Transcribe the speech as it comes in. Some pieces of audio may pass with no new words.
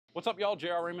What's up, y'all?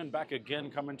 JR Raymond back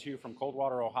again, coming to you from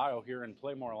Coldwater, Ohio, here in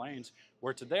Playmore Lanes,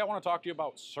 where today I want to talk to you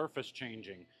about surface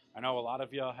changing. I know a lot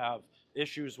of you have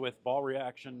issues with ball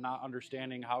reaction, not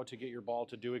understanding how to get your ball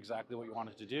to do exactly what you want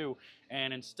it to do.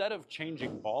 And instead of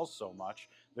changing balls so much,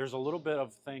 there's a little bit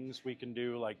of things we can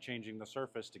do, like changing the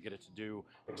surface to get it to do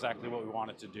exactly what we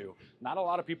want it to do. Not a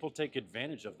lot of people take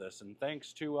advantage of this, and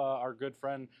thanks to our good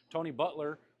friend Tony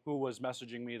Butler, who was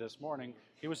messaging me this morning,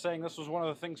 he was saying this was one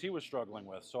of the things he was struggling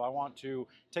with. So I want to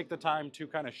take the time to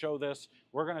kind of show this.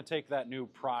 We're gonna take that new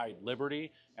Pride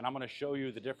Liberty, and I'm gonna show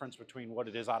you the difference between what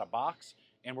it is out of box,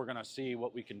 and we're gonna see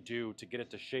what we can do to get it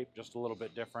to shape just a little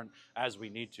bit different as we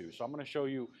need to. So I'm gonna show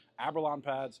you abralon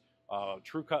pads,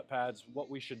 Trucut pads, what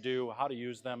we should do, how to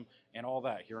use them, and all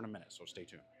that here in a minute, so stay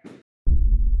tuned.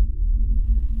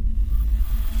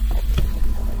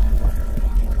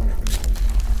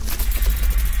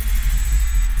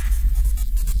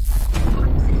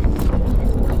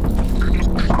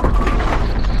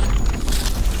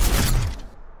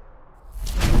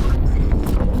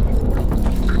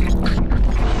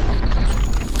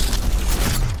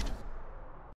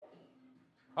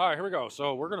 All right, here we go.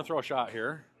 So we're gonna throw a shot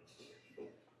here.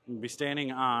 I'm gonna be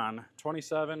standing on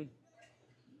 27,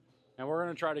 and we're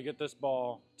gonna try to get this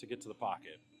ball to get to the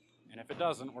pocket. And if it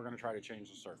doesn't, we're gonna try to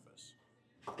change the surface.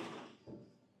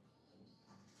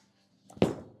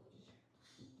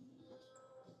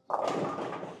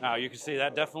 Now you can see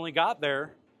that definitely got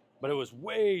there, but it was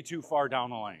way too far down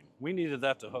the lane. We needed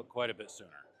that to hook quite a bit sooner.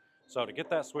 So to get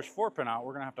that swish 4-pin out,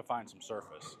 we're gonna have to find some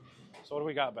surface. So what do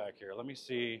we got back here? Let me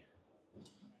see.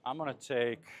 I'm gonna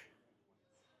take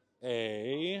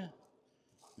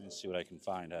let me see what I can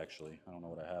find actually. I don't know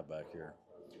what I have back here.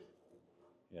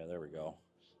 Yeah, there we go.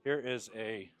 Here is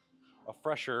a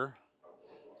fresher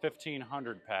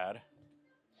 1500 pad.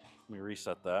 Let me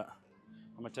reset that.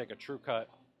 I'm gonna take a Trucut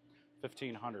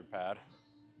 1500 pad,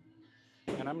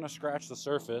 and I'm gonna scratch the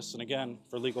surface. And again,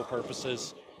 for legal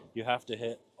purposes, you have to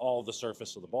hit all the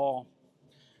surface of the ball.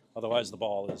 Otherwise, the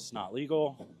ball is not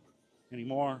legal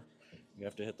anymore. You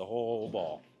have to hit the whole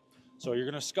ball. So you're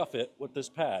gonna scuff it with this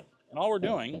pad. And all we're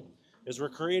doing is we're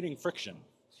creating friction.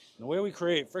 And the way we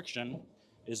create friction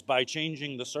is by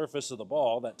changing the surface of the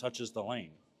ball that touches the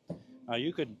lane. Now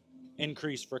you could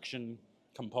increase friction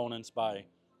components by,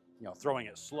 throwing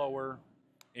it slower,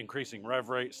 increasing rev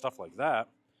rate, stuff like that.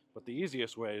 But the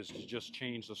easiest way is to just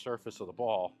change the surface of the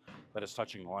ball that is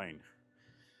touching the lane.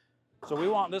 So we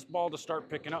want this ball to start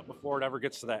picking up before it ever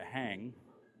gets to that hang,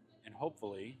 and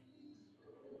hopefully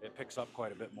it picks up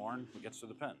quite a bit more and it gets to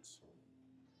the pins.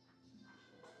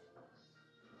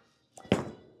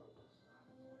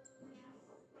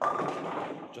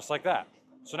 Just like that.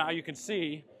 So now you can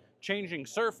see changing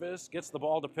surface gets the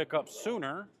ball to pick up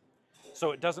sooner,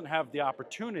 so it doesn't have the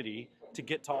opportunity to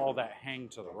get to all that hang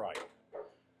to the right.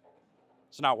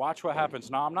 So now watch what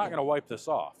happens. Now I'm not gonna wipe this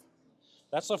off.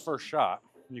 That's the first shot.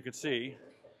 You can see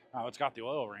now it's got the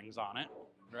oil rings on it,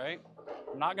 right?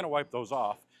 I'm not gonna wipe those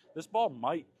off. This ball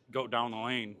might go down the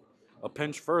lane a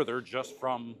pinch further just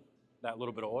from that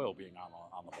little bit of oil being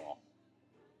on the ball.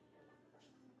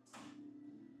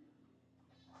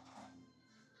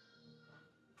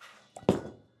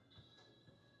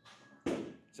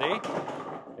 See?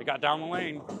 It got down the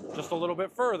lane just a little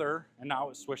bit further, and now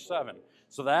it's swish 7.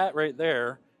 So that right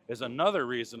there is another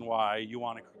reason why you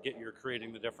want to get your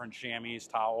creating the different chamois,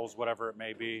 towels, whatever it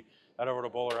may be. Head over to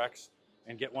Bowler X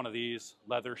and get one of these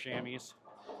leather chamois.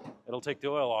 It'll take the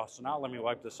oil off. So now let me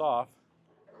wipe this off.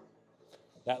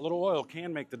 That little oil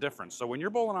can make the difference. So when you're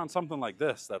bowling on something like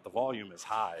this, that the volume is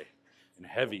high and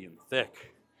heavy and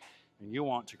thick, and you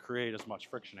want to create as much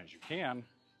friction as you can,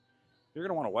 you're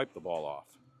gonna wanna wipe the ball off.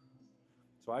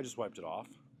 So I just wiped it off.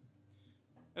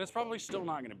 And it's probably still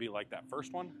not gonna be like that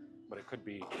first one, but it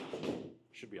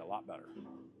should be a lot better.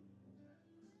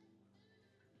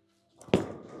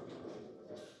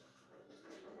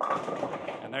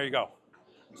 And there you go.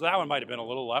 So that one might have been a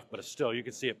little left, but it's still, you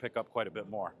can see it pick up quite a bit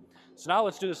more. So now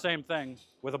let's do the same thing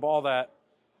with a ball that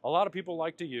a lot of people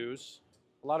like to use.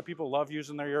 A lot of people love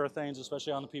using their urethanes,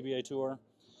 especially on the PBA tour.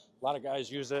 A lot of guys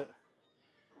use it.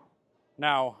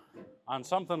 Now, on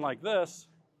something like this,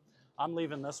 I'm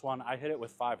leaving this one. I hit it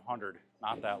with 500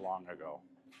 not that long ago.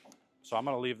 So I'm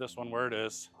gonna leave this one where it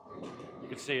is. You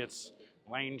can see it's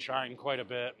lane shine quite a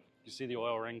bit. You see the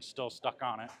oil ring still stuck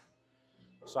on it.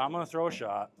 So I'm gonna throw a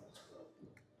shot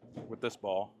with this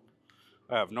ball.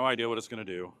 I have no idea what it's gonna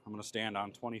do. I'm gonna stand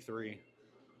on 23.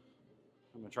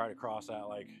 I'm gonna try to cross at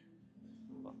like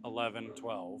 11,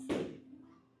 12.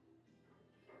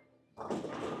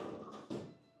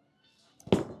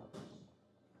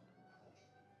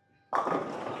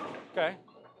 Okay,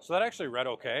 So that actually read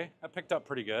okay. That picked up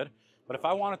pretty good. But if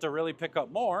I wanted to really pick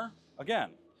up more,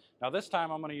 again, now this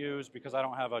time I'm going to use, because I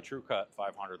don't have a Trucut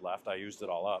 500 left, I used it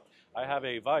all up. I have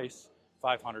a Vice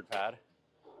 500 pad.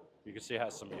 You can see it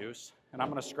has some use. And I'm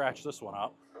going to scratch this one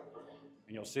up,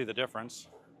 and you'll see the difference.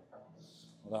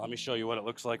 Well, let me show you what it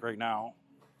looks like right now.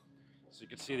 So you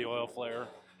can see the oil flare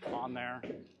on there,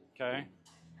 okay?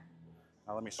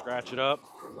 Now let me scratch it up.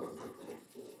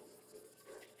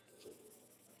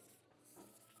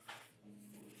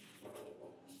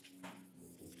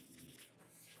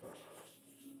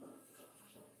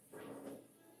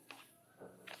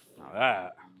 Now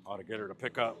that ought to get her to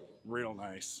pick up real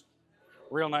nice.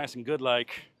 Real nice and good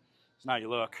like. So now you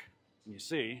look and you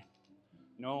see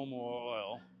no more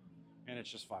oil, and it's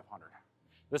just 500.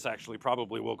 This actually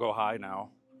probably will go high now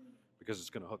because it's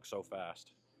going to hook so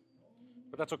fast.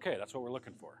 But that's okay. That's what we're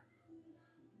looking for.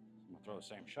 I'm going to throw the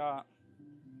same shot.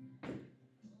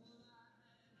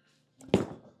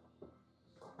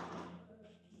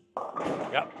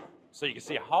 Yep. So you can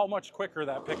see how much quicker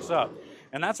that picks up.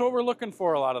 And that's what we're looking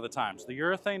for a lot of the times. The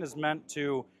urethane is meant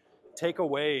to take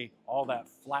away all that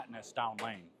flatness down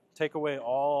lane. Take away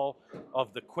all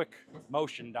of the quick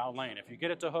motion down lane. If you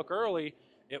get it to hook early,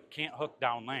 it can't hook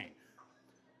down lane.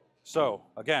 So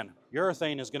again,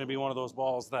 urethane is going to be one of those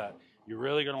balls that you're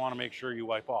really going to want to make sure you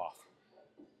wipe off.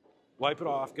 Wipe it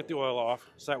off, get the oil off,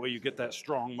 so that way you get that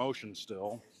strong motion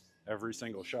still every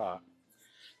single shot.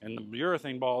 And the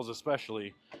urethane balls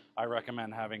especially, I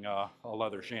recommend having a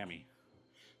leather chamois.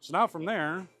 So now from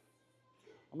there,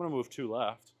 I'm going to move 2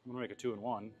 left. I'm going to make a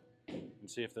 2-in-1 and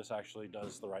see if this actually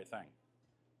does the right thing.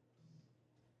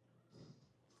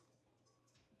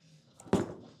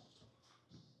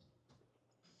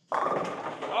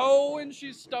 Oh, and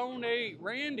she's stone 8.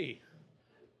 Randy,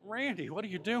 what are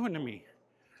you doing to me?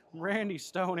 Randy,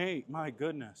 stone 8, my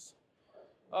goodness.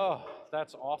 Oh,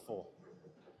 that's awful.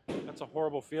 That's a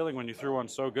horrible feeling when you threw one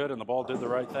so good and the ball did the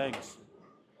right things.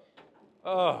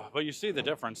 Oh, but you see the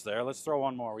difference there. Let's throw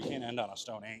one more. We can't end on a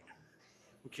stone 8.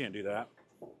 We can't do that.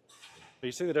 But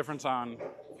you see the difference on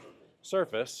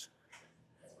surface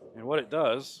and what it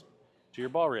does to your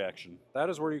ball reaction. That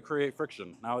is where you create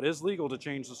friction. Now, it is legal to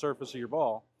change the surface of your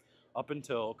ball up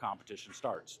until competition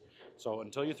starts. So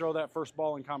until you throw that first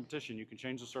ball in competition, you can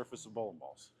change the surface of bowling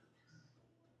balls.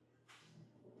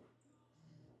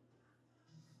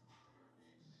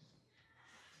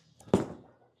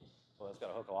 Well, that's got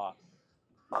to hook a lot.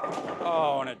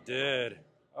 Oh, and it did.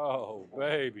 Oh,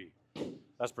 baby.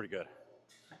 That's pretty good.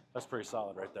 That's pretty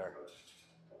solid right there.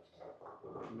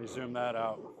 Let me zoom that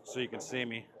out so you can see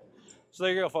me. So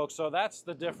there you go, folks. So that's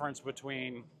the difference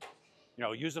between,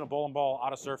 using a bowling ball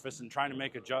out of surface and trying to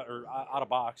make out of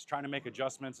box, trying to make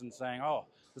adjustments and saying, oh,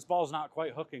 this ball's not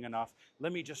quite hooking enough.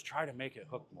 Let me just try to make it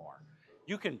hook more.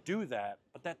 You can do that,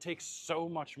 but that takes so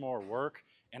much more work.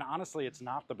 And honestly, it's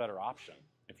not the better option.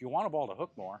 If you want a ball to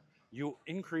hook more, you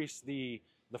increase the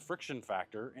friction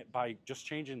factor by just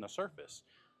changing the surface.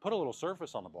 Put a little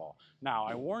surface on the ball. Now,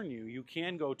 I warn you, you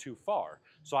can go too far.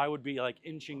 So I would be like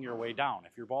inching your way down.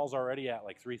 If your ball's already at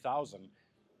like 3,000,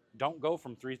 don't go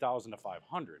from 3,000 to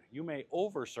 500. You may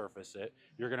oversurface it.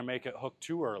 You're going to make it hook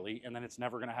too early, and then it's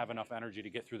never going to have enough energy to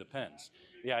get through the pins.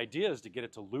 The idea is to get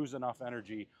it to lose enough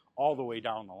energy all the way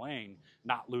down the lane,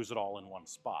 not lose it all in one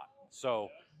spot. So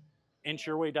inch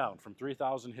your way down from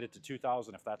 3,000, hit it to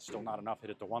 2,000. If that's still not enough, hit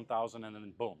it to 1,000, and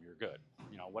then boom, you're good.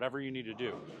 Whatever you need to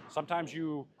do. Sometimes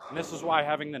and this is why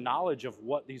having the knowledge of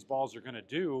what these balls are going to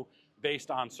do based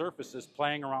on surfaces,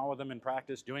 playing around with them in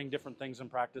practice, doing different things in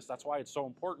practice, that's why it's so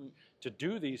important to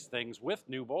do these things with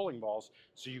new bowling balls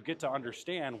so you get to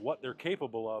understand what they're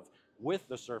capable of with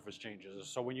the surface changes.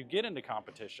 So when you get into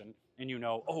competition and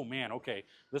oh man, okay,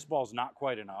 this ball's not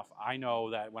quite enough. I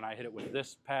know that when I hit it with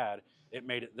this pad, it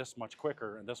made it this much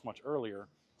quicker and this much earlier,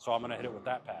 so I'm going to hit it with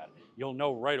that pad. You'll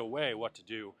know right away what to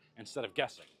do instead of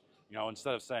guessing.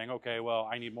 Instead of saying, okay, well,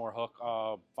 I need more hook,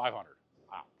 500.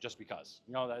 Just because.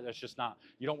 That's just not,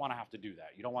 you don't want to have to do that.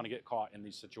 You don't want to get caught in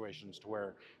these situations to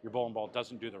where your bowling ball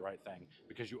doesn't do the right thing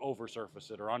because you oversurface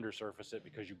it or undersurface it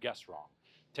because you guess wrong.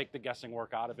 Take the guessing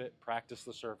work out of it, practice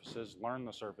the surfaces, learn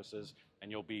the surfaces, and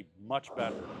you'll be much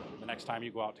better the next time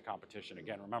you go out to competition.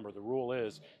 Again, remember, the rule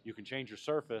is you can change your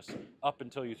surface up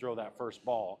until you throw that first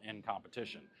ball in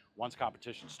competition. Once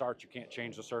competition starts, you can't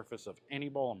change the surface of any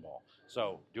bowling ball.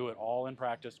 So do it all in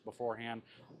practice beforehand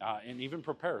and even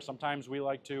prepare. Sometimes we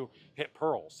like to hit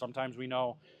pearls. Sometimes we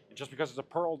know just because it's a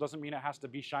pearl doesn't mean it has to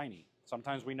be shiny.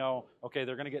 Sometimes we know, okay,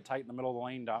 they're going to get tight in the middle of the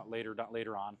lane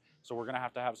later on, so we're going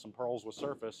to have some pearls with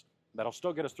surface. that'll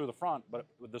still get us through the front, but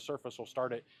the surface will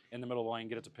start it in the middle of the lane,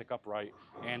 get it to pick up right,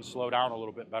 and slow down a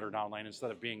little bit better down lane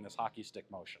instead of being this hockey stick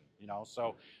motion, you know?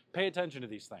 So pay attention to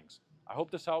these things. I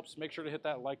hope this helps. Make sure to hit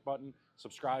that like button,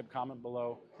 subscribe, comment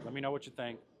below. Let me know what you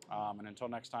think. And until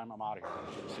next time, I'm out of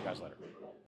here. See you guys later.